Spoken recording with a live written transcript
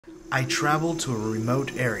I traveled to a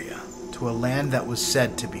remote area, to a land that was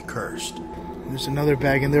said to be cursed. There's another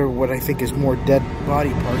bag in there, what I think is more dead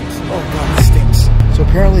body parts. Oh god, it stinks. So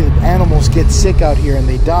apparently the animals get sick out here and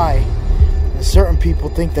they die. And certain people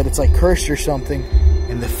think that it's like cursed or something.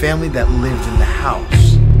 And the family that lived in the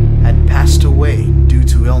house had passed away due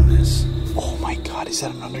to illness. Oh my god, is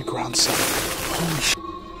that an underground cellar? Holy shit.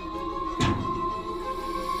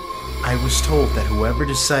 I was told that whoever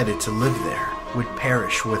decided to live there would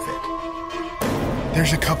perish with it.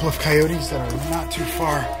 There's a couple of coyotes that are not too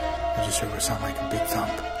far. I just heard what sounded like a big thump.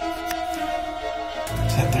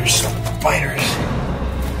 There's spiders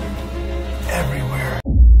everywhere.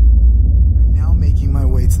 I'm now making my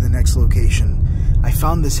way to the next location. I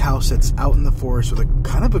found this house that's out in the forest with a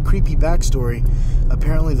kind of a creepy backstory.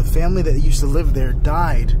 Apparently the family that used to live there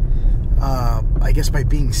died, I guess by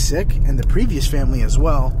being sick, and the previous family as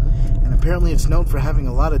well. And apparently it's known for having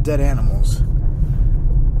a lot of dead animals.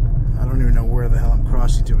 I don't even know where the hell I'm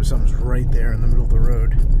crossing to, but something's right there in the middle of the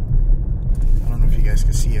road. I don't know if you guys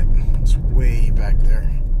can see it. It's way back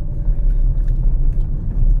there.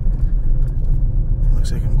 It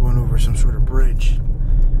looks like I'm going over some sort of bridge.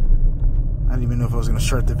 I didn't even know if I was going to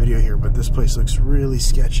start the video here, but this place looks really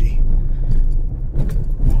sketchy.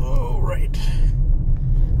 Whoa, right.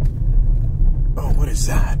 Oh, what is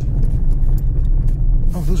that?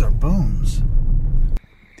 Oh, those are bones.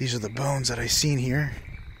 These are the bones that I seen here.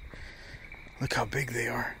 Look how big they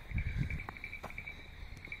are.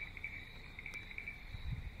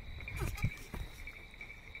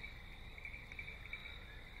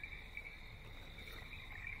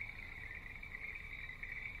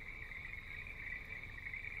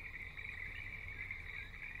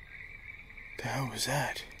 The hell was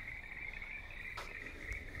that?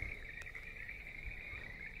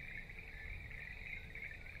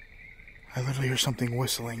 I literally hear something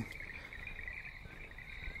whistling.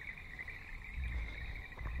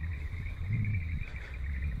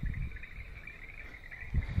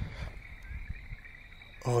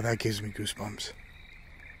 Oh, that gives me goosebumps.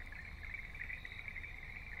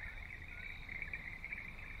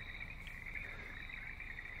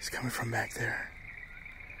 It's coming from back there.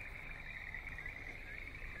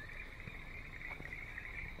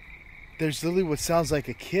 There's literally what sounds like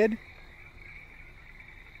a kid.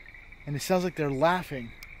 And it sounds like they're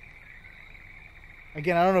laughing.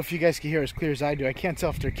 Again, I don't know if you guys can hear as clear as I do. I can't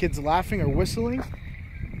tell if they're kids laughing or whistling.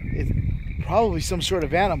 It's probably some sort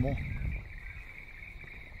of animal.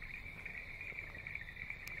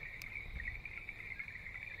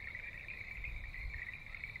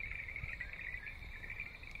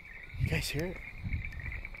 You guys hear it?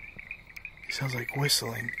 It sounds like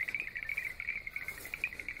whistling.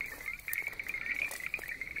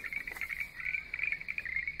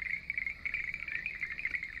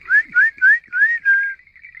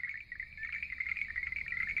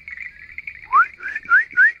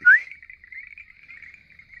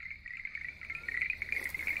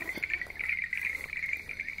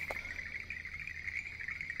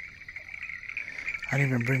 I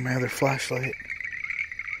didn't even bring my other flashlight.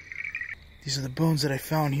 These are the bones that I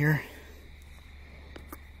found here.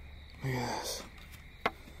 Look at this.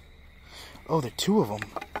 Oh, there are two of them.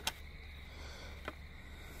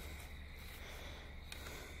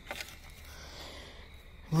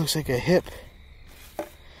 It looks like a hip.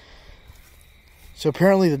 So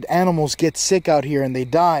apparently the animals get sick out here and they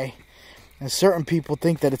die. And certain people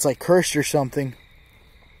think that it's like cursed or something.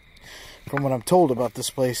 From what I'm told about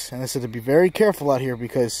this place. And I said to be very careful out here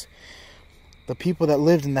because the people that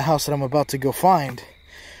lived in the house that I'm about to go find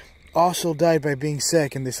also died by being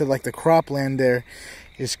sick. And they said like the cropland there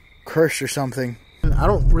is cursed or something. I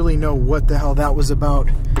don't really know what the hell that was about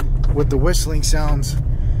with the whistling sounds.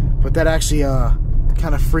 But that actually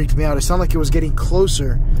kind of freaked me out. It sounded like it was getting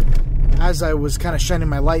closer as I was kind of shining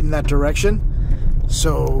my light in that direction.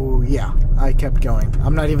 So yeah, I kept going.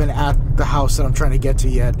 I'm not even at the house that I'm trying to get to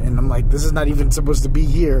yet, and I'm like, this is not even supposed to be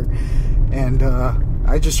here. And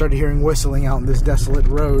I just started hearing whistling out in this desolate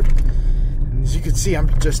road. And as you can see, I'm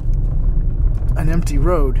just an empty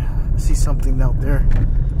road. I see something out there.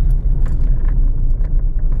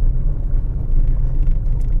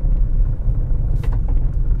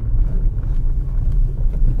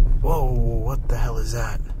 Whoa, what the hell is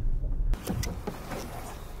that?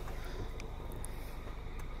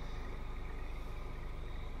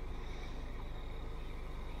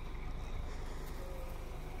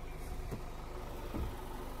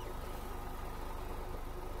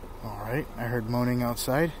 Alright, I heard moaning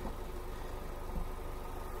outside.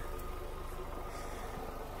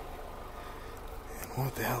 And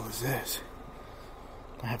what the hell is this?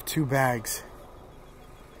 I have two bags.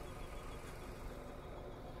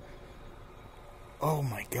 Oh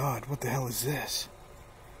my God, what the hell is this?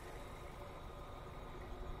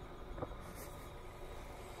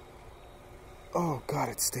 Oh God,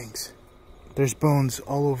 it stinks. There's bones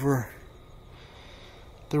all over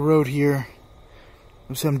the road here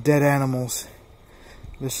of some dead animals.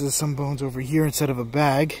 This is some bones over here inside of a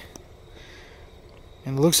bag.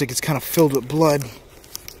 And it looks like it's kind of filled with blood.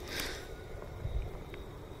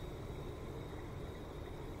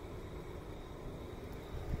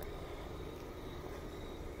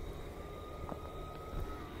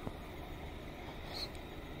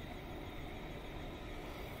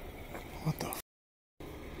 What the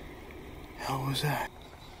hell was that?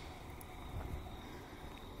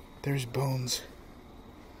 There's bones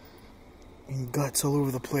and guts all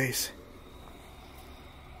over the place.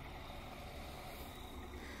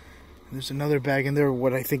 There's another bag in there,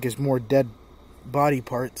 what I think is more dead body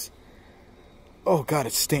parts. Oh God,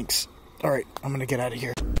 it stinks. Alright, I'm gonna get out of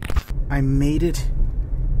here. I made it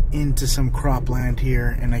into some cropland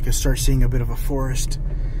here, and I can start seeing a bit of a forest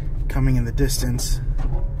coming in the distance.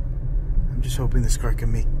 I'm just hoping this car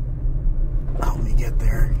can help me get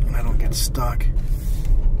there and I don't get stuck.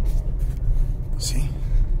 See?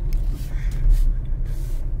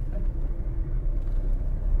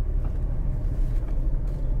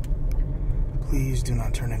 Please do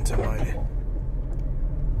not turn into mud.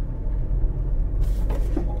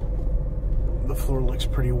 The floor looks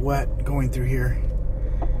pretty wet going through here.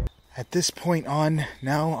 At this point on,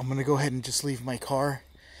 now I'm gonna go ahead and just leave my car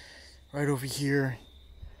right over here.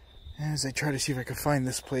 As I try to see if I can find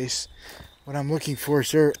this place, what I'm looking for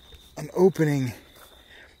is there an opening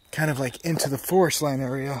kind of like into the forest line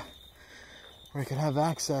area where I can have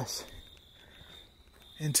access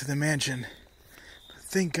into the mansion. But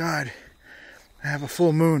thank God I have a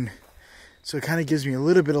full moon, so it kind of gives me a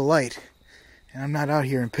little bit of light and I'm not out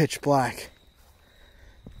here in pitch black.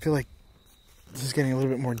 I feel like this is getting a little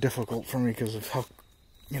bit more difficult for me because of how,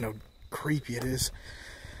 creepy it is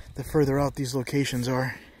the further out these locations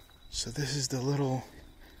are. So this is the little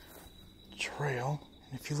trail,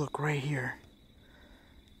 and if you look right here,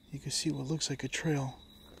 you can see what looks like a trail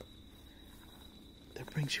that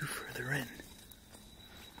brings you further in.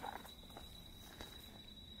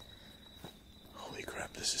 Holy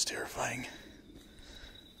crap, this is terrifying.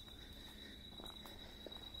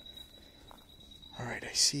 Alright,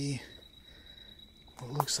 I see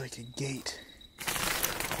what looks like a gate.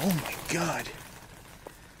 Oh my God!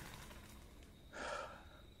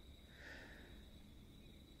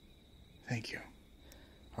 Thank you.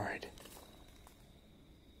 Alright.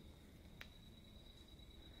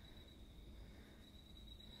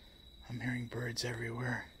 I'm hearing birds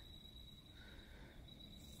everywhere.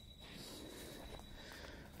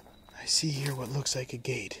 I see here what looks like a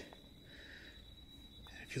gate.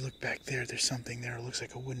 And if you look back there, there's something there. It looks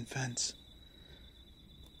like a wooden fence.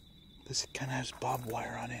 This kind of has barbed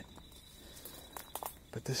wire on it.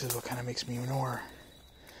 But this is what kind of makes me more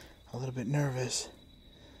a little bit nervous.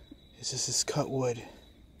 Is this cut wood?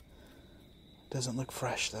 Doesn't look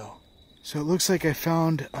fresh though. So it looks like I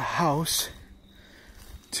found a house,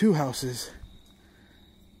 2 houses,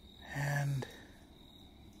 and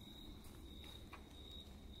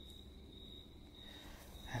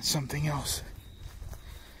something else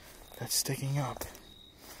that's sticking up.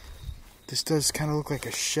 This does kind of look like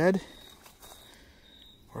a shed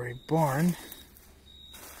or a barn.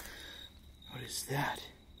 What is that?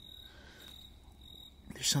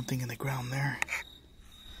 There's something in the ground there.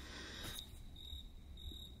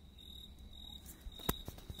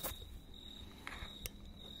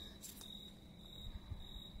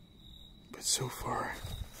 But so far,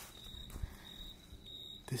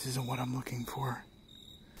 this isn't what I'm looking for.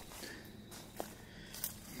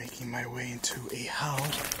 Making my way into a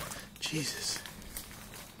house. Jesus.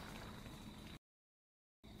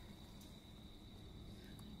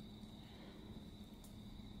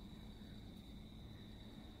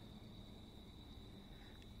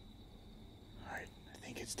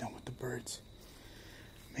 It's done with the birds.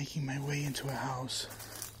 Making my way into a house.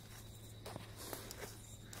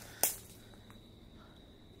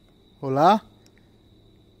 Hola?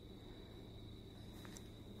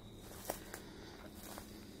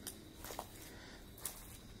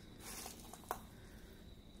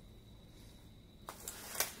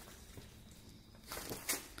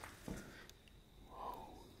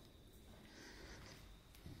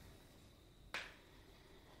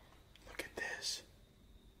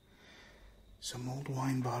 Some old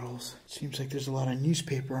wine bottles. Seems like there's a lot of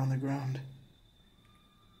newspaper on the ground.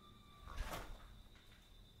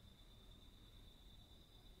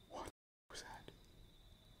 What was that?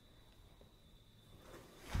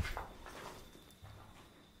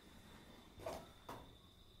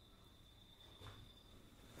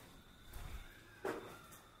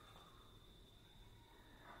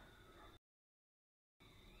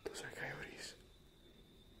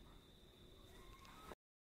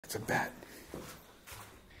 bat.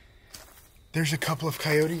 There's a couple of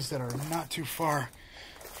coyotes that are not too far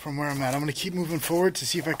from where I'm at. I'm going to keep moving forward to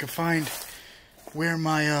see if I can find where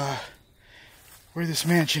my, where this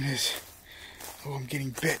mansion is. Oh, I'm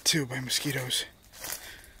getting bit too by mosquitoes.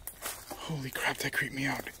 Holy crap, that creeped me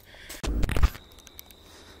out.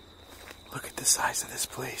 Look at the size of this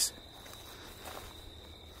place.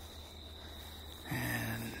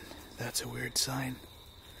 And that's a weird sign.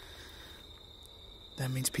 That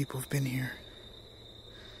means people have been here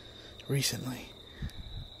recently.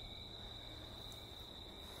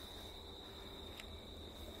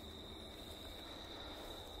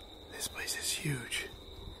 This place is huge.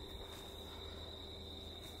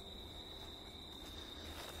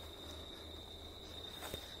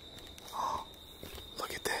 Oh,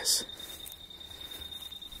 look at this.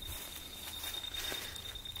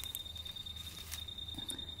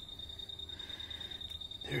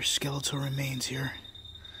 There's skeletal remains here.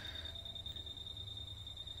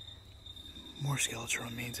 More skeletal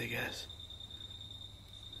remains, I guess.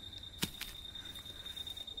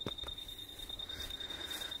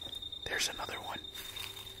 There's another one.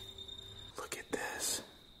 Look at this.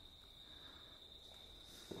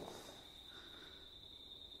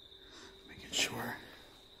 Making sure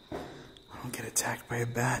I don't get attacked by a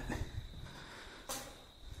bat.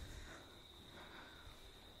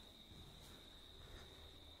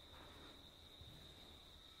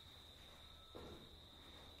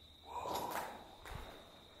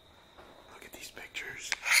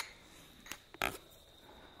 Pictures.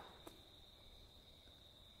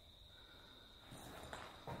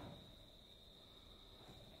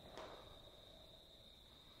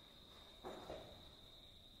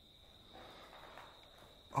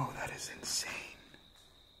 Oh, that is insane.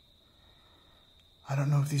 I don't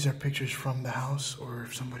know if these are pictures from the house or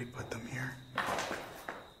if somebody put them here,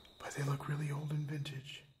 but they look really old and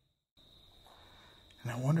vintage.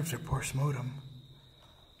 And I wonder if they're post-mortem.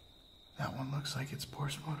 That one looks like it's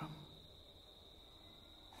post-mortem.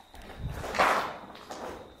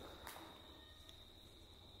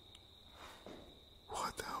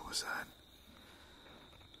 What the hell was that?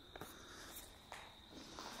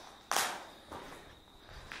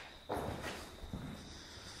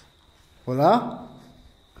 Hola?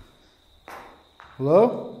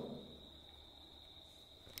 Hello?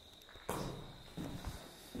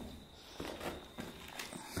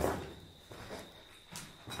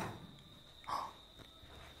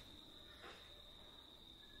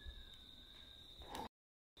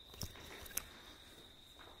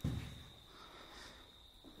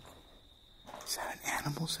 Is that an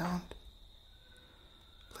animal sound?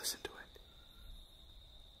 Listen to it.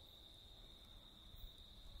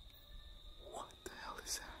 What the hell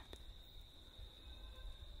is that?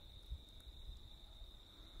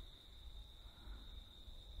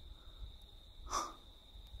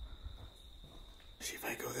 See if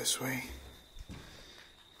I go this way.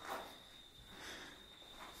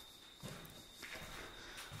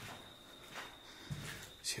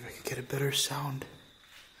 See if I can get a better sound.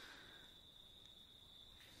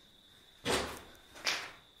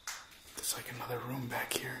 There's like another room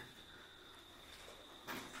back here.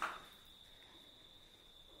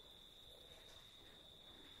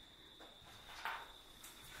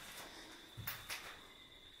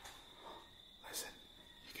 Listen,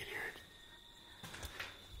 you can hear it.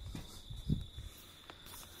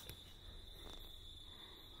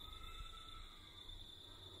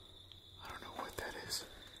 I don't know what that is.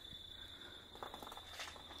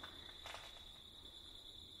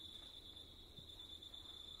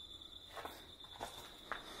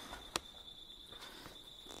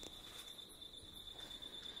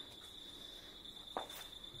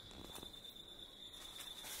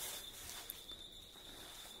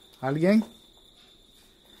 ¿Alguien?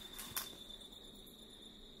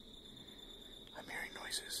 I'm hearing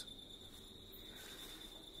noises.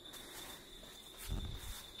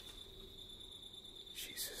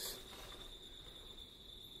 Jesus.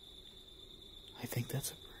 I think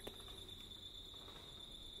that's a bird.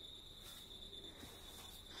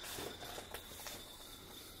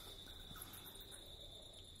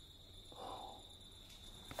 Oh.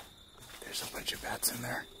 There's a bunch of bats in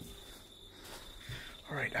there.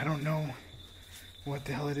 Alright, I don't know what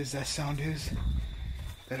the hell it is that sound is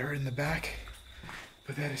that are in the back,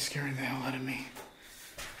 but that is scaring the hell out of me.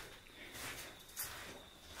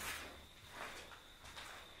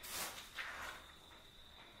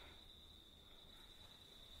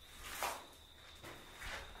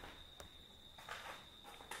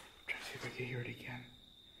 Try to see if I can hear it again.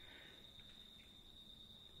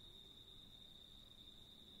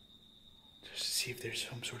 Just to see if there's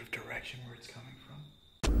some sort of direction where it's coming from.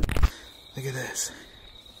 Look at this.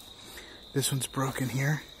 This one's broken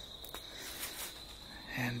here.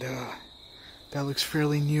 And that looks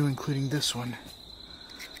fairly new, including this one.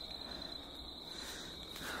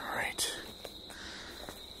 Alright.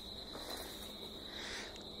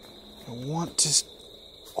 I want to...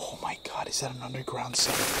 Oh my god, is that an underground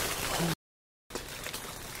cellar?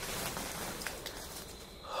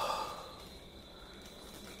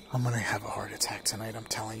 I'm gonna have a heart attack tonight, I'm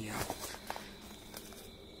telling you.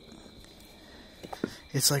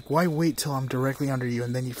 It's like, why wait till I'm directly under you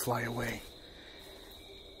and then you fly away?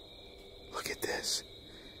 Look at this.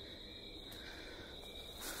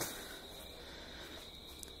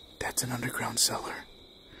 That's an underground cellar.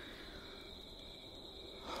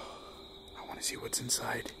 I want to see what's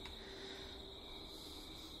inside.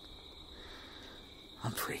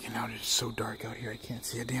 I'm freaking out. It's so dark out here. I can't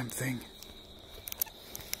see a damn thing.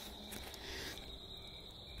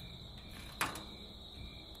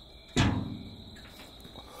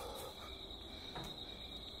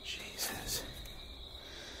 Jesus.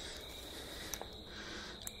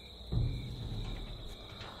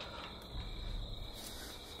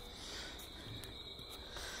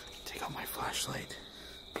 Take out my flashlight.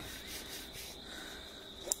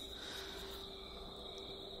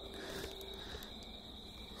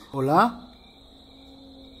 Hola?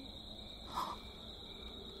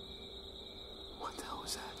 What the hell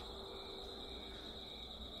was that?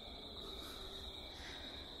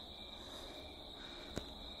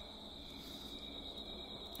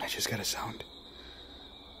 I just got a sound.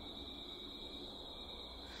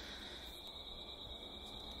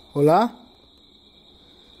 Hola?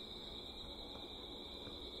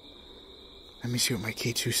 Let me see what my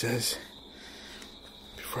K2 says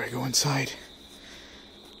before I go inside.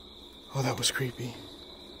 Oh, that was creepy.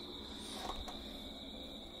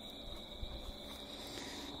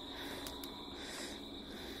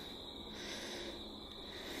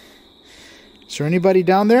 Is there anybody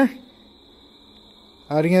down there?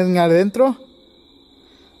 ¿Alguien adentro?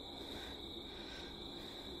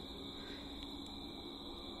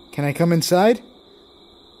 Can I come inside?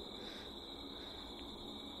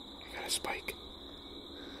 I got a spike.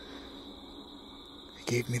 It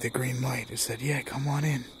gave me the green light. It said, yeah, come on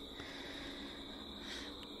in.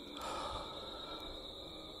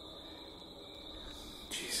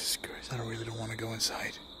 Jesus Christ, I really don't want to go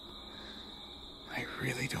inside. I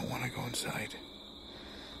really don't want to go inside.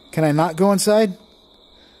 Can I not go inside?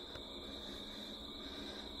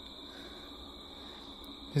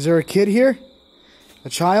 Is there a kid here? A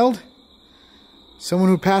child? Someone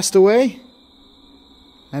who passed away?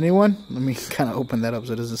 Anyone? Let me kind of open that up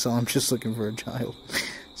so it doesn't sound I'm just looking for a child.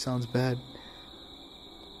 Sounds bad.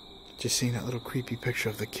 Just seeing that little creepy picture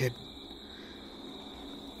of the kid.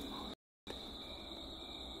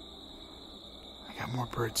 I got more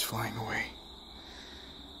birds flying away.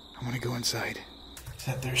 I'm gonna go inside.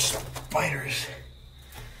 That there's spiders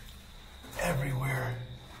everywhere.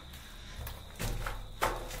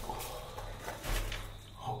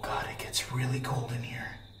 Oh God, it gets really cold in here.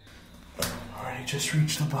 Alright, I just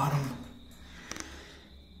reached the bottom.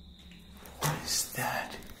 What is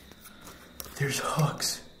that? There's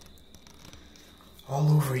hooks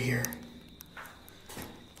all over here.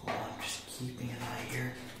 Oh, I'm just keeping an eye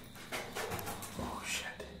here. Oh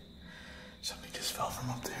shit. Something just fell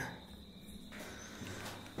from up there.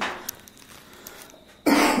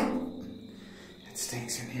 It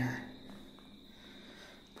stinks in here.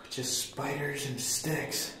 But just spiders and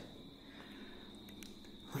sticks.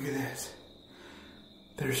 Look at this.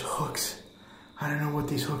 There's hooks. I don't know what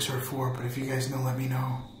these hooks are for, but if you guys know, let me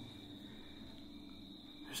know.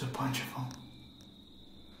 There's a bunch of them.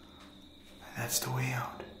 And that's the way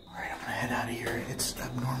out. Alright, I'm gonna head out of here. It's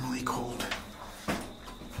abnormally cold.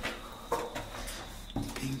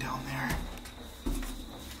 Being down there.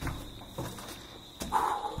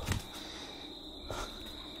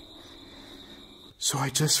 So I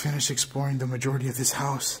just finished exploring the majority of this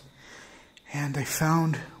house. And I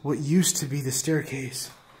found what used to be the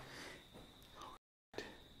staircase.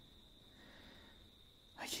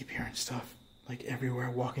 I keep hearing stuff. Like everywhere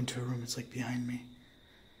I walk into a room, it's like behind me.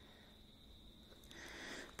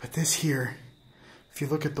 But this here, if you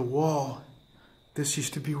look at the wall, this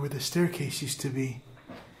used to be where the staircase used to be.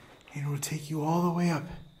 And it will take you all the way up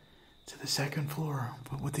to the second floor.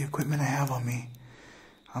 But with the equipment I have on me,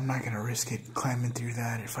 I'm not going to risk it climbing through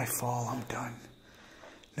that. If I fall, I'm done.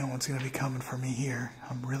 No one's going to be coming for me here.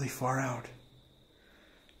 I'm really far out.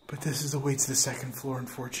 But this is the way to the second floor,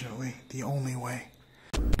 unfortunately. The only way.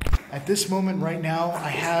 At this moment right now, I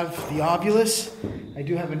have the Ovilus. I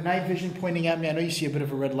do have a night vision pointing at me. I know you see a bit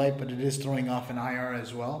of a red light, but it is throwing off an IR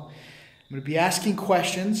as well. I'm going to be asking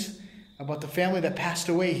questions about the family that passed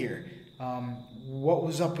away here. What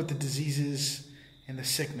was up with the diseases and the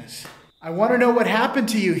sickness? I want to know what happened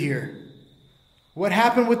to you here. What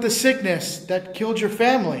happened with the sickness that killed your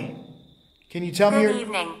family? Can you tell me? Good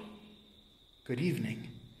evening. Good evening.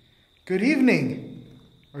 Good evening.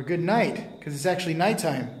 Or good night, because it's actually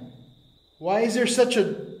nighttime. Why is there such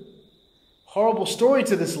a horrible story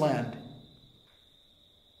to this land?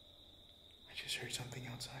 I just heard something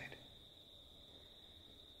outside.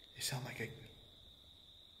 They sound like a...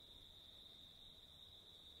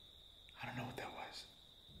 I don't know what that was.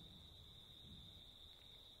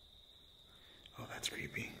 Oh, that's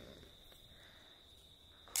creepy.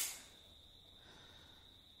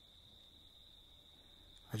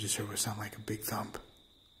 I just heard what sounded like a big thump.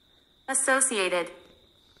 Associated.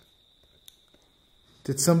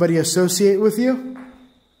 Did somebody associate with you?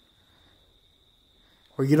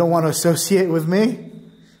 Or you don't want to associate with me?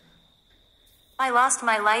 I lost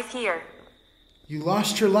my life here. You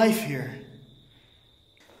lost your life here.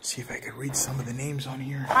 See if I could read some of the names on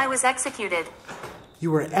here. I was executed.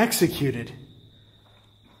 You were executed.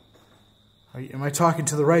 Am I talking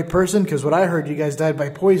to the right person? Because what I heard, you guys died by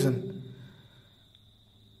poison.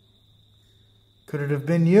 Could it have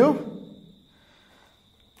been you?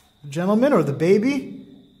 The gentleman or the baby?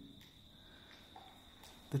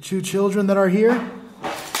 The two children that are here?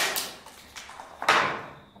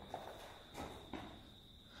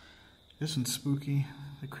 This one's spooky,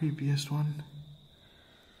 the creepiest one.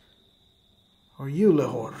 Or you,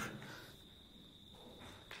 Lahore?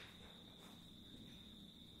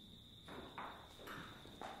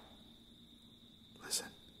 Listen.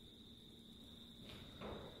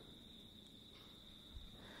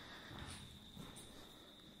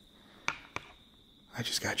 I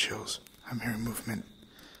just got chills. I'm hearing movement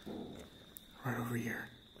right over here.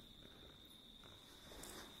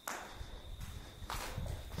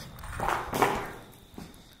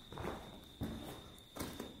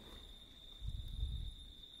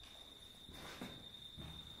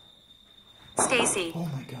 Stacy. Oh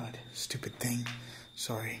my God, stupid thing.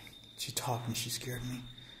 Sorry, she talked and she scared me.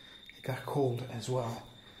 It got cold as well.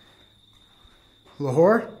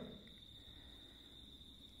 Lahore?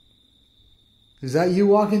 Is that you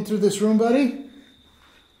walking through this room, buddy?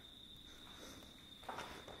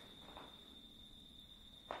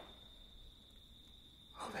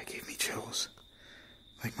 Oh, that gave me chills.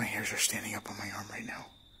 Like my hairs are standing up on my arm right now.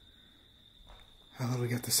 I literally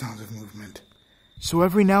got the sounds of movement. So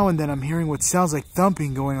every now and then I'm hearing what sounds like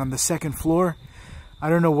thumping going on the second floor. I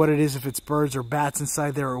don't know what it is, if it's birds or bats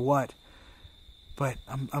inside there or what. But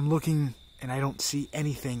I'm looking and I don't see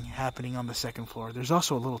anything happening on the second floor. There's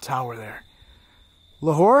also a little tower there.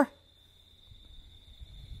 Lahore?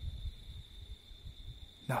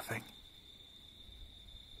 Nothing.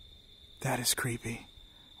 That is creepy.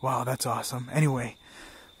 Wow, that's awesome. Anyway,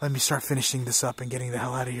 let me start finishing this up and getting the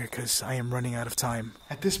hell out of here because I am running out of time.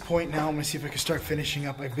 At this point now, I'm going to see if I can start finishing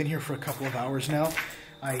up. I've been here for a couple of hours now.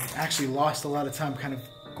 I actually lost a lot of time kind of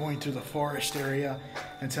going through the forest area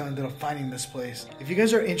until I ended up finding this place. If you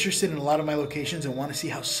guys are interested in a lot of my locations and want to see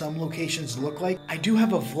how some locations look like, I do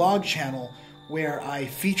have a vlog channel where I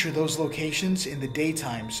feature those locations in the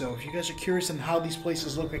daytime. So if you guys are curious on how these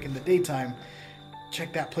places look like in the daytime,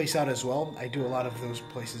 check that place out as well. I do a lot of those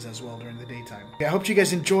places as well during the daytime. Okay, I hope you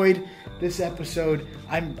guys enjoyed this episode.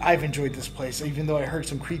 I've enjoyed this place, even though I heard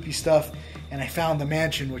some creepy stuff and I found the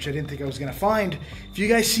mansion, which I didn't think I was going to find. If you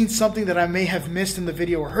guys seen something that I may have missed in the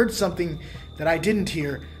video or heard something that I didn't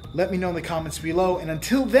hear, let me know in the comments below. And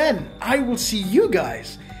until then, I will see you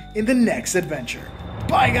guys in the next adventure.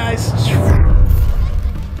 Bye, guys.